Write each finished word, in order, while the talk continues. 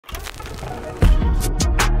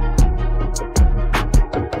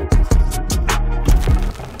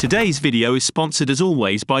Today's video is sponsored as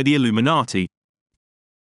always by the Illuminati.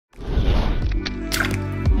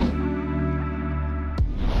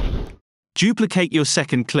 Duplicate your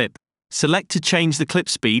second clip. Select to change the clip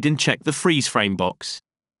speed and check the freeze frame box.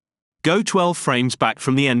 Go 12 frames back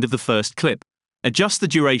from the end of the first clip. Adjust the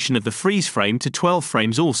duration of the freeze frame to 12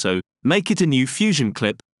 frames also, make it a new Fusion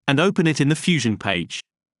clip, and open it in the Fusion page.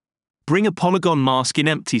 Bring a polygon mask in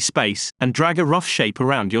empty space and drag a rough shape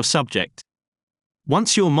around your subject.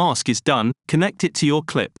 Once your mask is done, connect it to your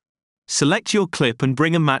clip. Select your clip and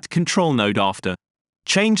bring a matte control node after.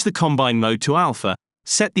 Change the combine mode to alpha,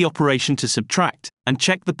 set the operation to subtract, and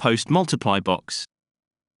check the post multiply box.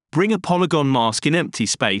 Bring a polygon mask in empty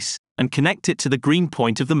space, and connect it to the green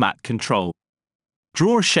point of the matte control.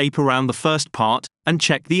 Draw a shape around the first part, and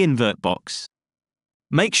check the invert box.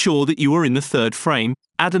 Make sure that you are in the third frame,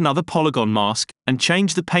 add another polygon mask, and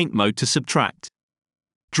change the paint mode to subtract.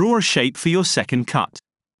 Draw a shape for your second cut.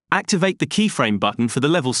 Activate the keyframe button for the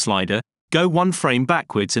level slider, go 1 frame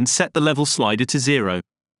backwards and set the level slider to 0.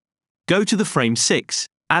 Go to the frame 6,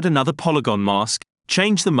 add another polygon mask,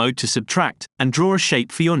 change the mode to subtract, and draw a shape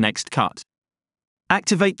for your next cut.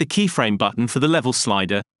 Activate the keyframe button for the level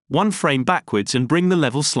slider, 1 frame backwards and bring the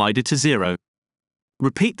level slider to 0.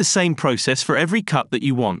 Repeat the same process for every cut that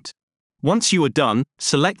you want. Once you are done,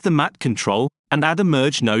 select the matte control, and add a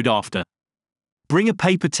merge node after. Bring a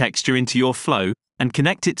paper texture into your flow, and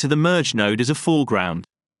connect it to the merge node as a foreground.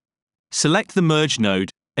 Select the merge node,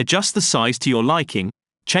 adjust the size to your liking,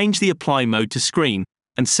 change the apply mode to screen,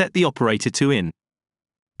 and set the operator to in.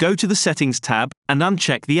 Go to the settings tab, and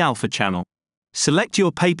uncheck the alpha channel. Select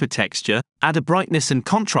your paper texture, add a brightness and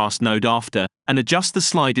contrast node after, and adjust the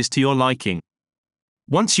sliders to your liking.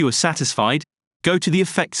 Once you are satisfied, go to the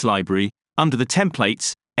effects library, under the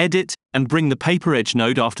templates, edit, and bring the paper edge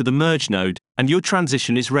node after the merge node, and your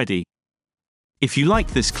transition is ready. If you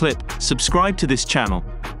liked this clip, subscribe to this channel.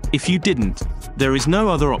 If you didn't, there is no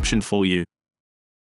other option for you.